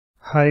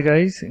Hi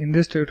guys, in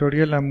this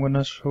tutorial I'm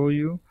gonna show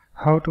you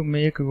how to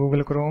make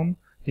Google Chrome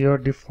your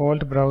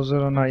default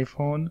browser on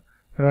iPhone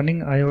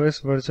running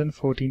iOS version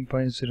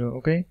 14.0.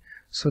 Okay,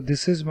 so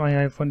this is my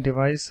iPhone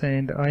device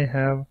and I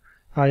have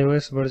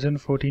iOS version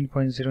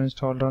 14.0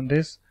 installed on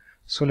this.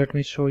 So let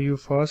me show you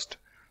first.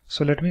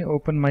 So let me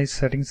open my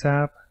settings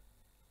app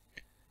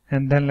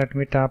and then let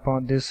me tap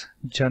on this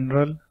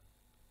general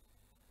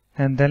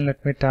and then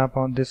let me tap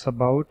on this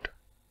about.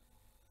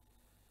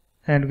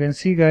 And you can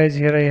see guys,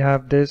 here I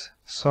have this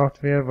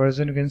software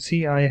version. You can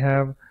see I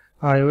have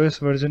iOS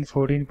version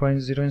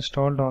 14.0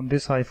 installed on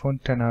this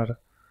iPhone XR.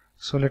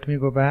 So let me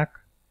go back.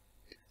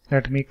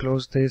 Let me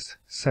close this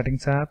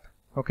settings app.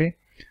 Okay.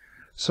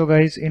 So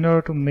guys, in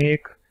order to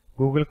make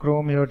Google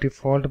Chrome your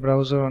default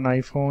browser on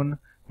iPhone,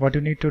 what you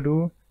need to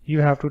do, you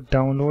have to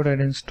download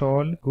and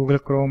install Google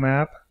Chrome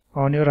app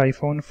on your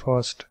iPhone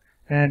first.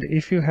 And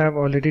if you have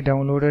already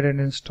downloaded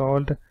and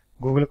installed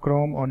Google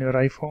Chrome on your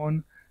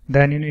iPhone,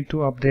 then you need to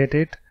update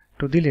it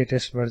to the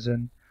latest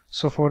version.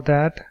 So for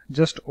that,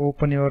 just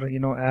open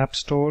your App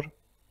Store,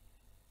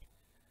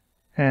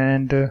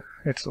 and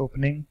it's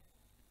opening.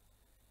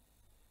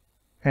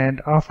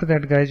 And after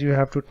that guys, you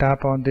have to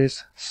tap on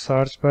this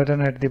search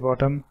button at the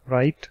bottom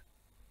right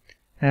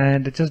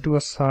and just do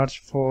a search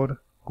for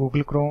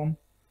Google Chrome.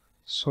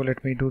 So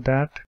let me do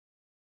that.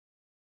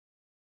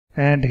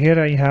 And here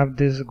I have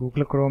this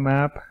Google Chrome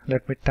app.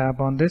 Let me tap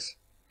on this.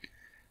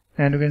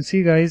 And you can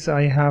see guys,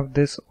 I have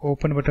this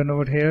open button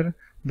over here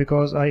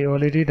because I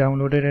already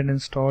downloaded and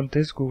installed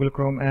this Google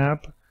Chrome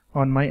app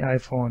on my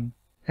iPhone.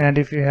 And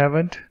if you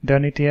haven't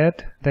done it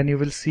yet, then you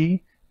will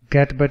see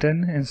get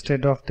button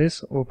instead of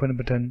this open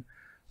button.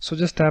 So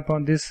just tap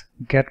on this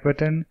get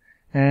button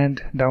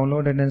and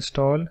download and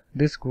install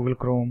this Google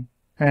Chrome.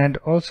 And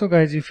also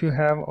guys, if you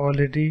have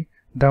already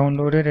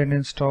downloaded and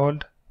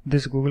installed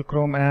this Google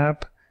Chrome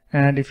app,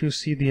 and if you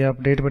see the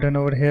update button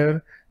over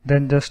here,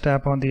 then just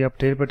tap on the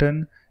update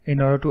button in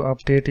order to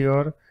update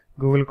your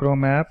Google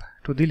Chrome app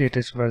to the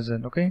latest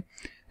version. Okay,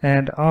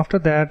 and after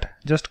that,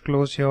 just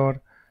close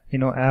your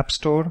App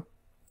Store.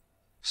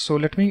 So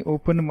let me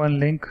open one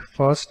link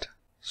first.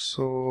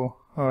 So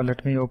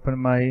let me open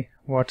my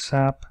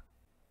WhatsApp.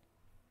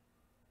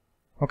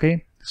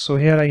 Okay, so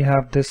here I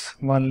have this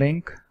one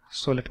link.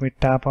 So let me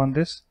tap on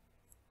this,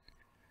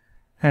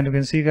 and you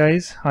can see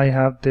guys, I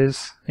have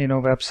this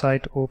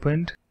website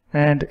opened,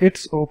 and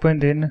it's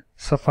opened in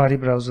Safari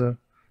browser.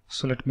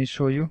 So let me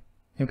show you.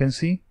 You can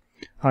see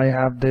I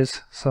have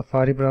this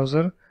Safari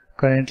browser,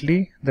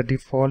 currently the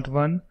default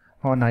one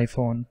on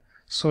iPhone.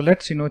 So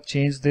let's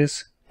change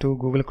this to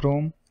Google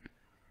Chrome.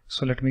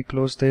 So let me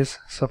close this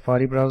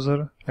Safari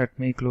browser. Let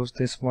me close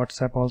this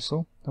WhatsApp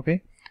also.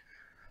 Okay.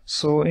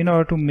 So in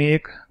order to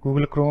make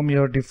Google Chrome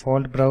your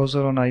default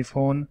browser on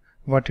iPhone,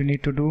 what you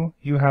need to do,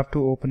 you have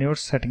to open your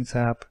settings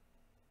app.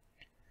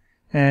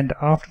 And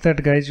after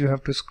that guys, you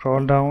have to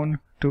scroll down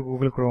to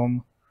Google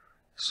Chrome.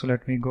 So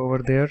let me go over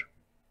there.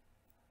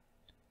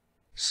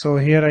 So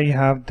here I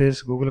have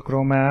this Google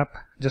Chrome app.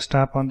 Just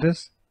tap on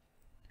this.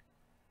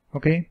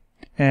 Okay,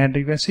 and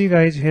you can see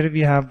guys, here we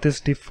have this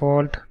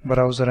default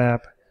browser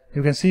app.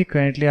 You can see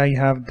currently I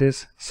have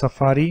this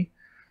Safari.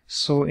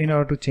 So in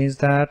order to change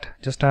that,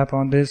 just tap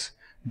on this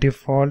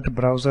default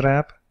browser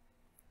app.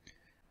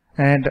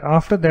 And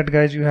after that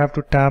guys, you have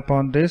to tap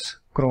on this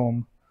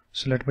Chrome.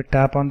 So let me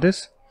tap on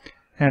this,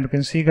 and you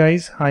can see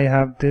guys, I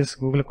have this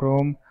Google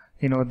Chrome,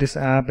 this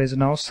app is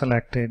now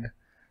selected.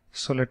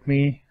 So let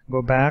me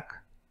go back.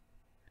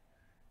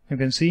 You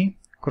can see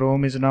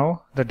Chrome is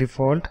now the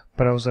default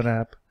browser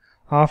app.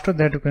 After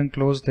that, you can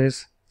close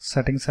this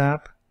settings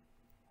app.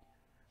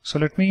 So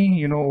let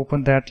me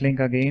open that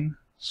link again.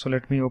 So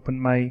let me open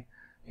my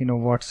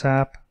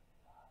WhatsApp.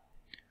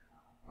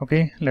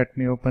 Okay, let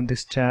me open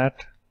this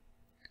chat.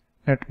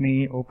 Let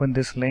me open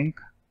this link.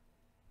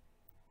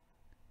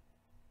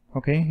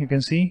 Okay, you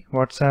can see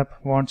WhatsApp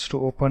wants to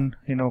open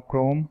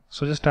Chrome.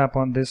 So just tap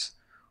on this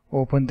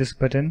open this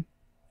button.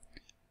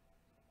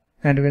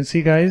 And you can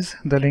see guys,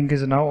 the link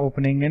is now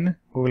opening in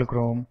Google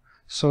Chrome.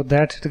 So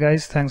that's it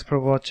guys, thanks for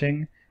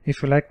watching.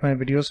 If you like my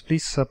videos,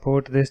 please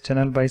support this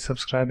channel by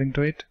subscribing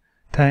to it.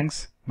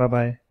 Thanks, bye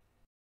bye.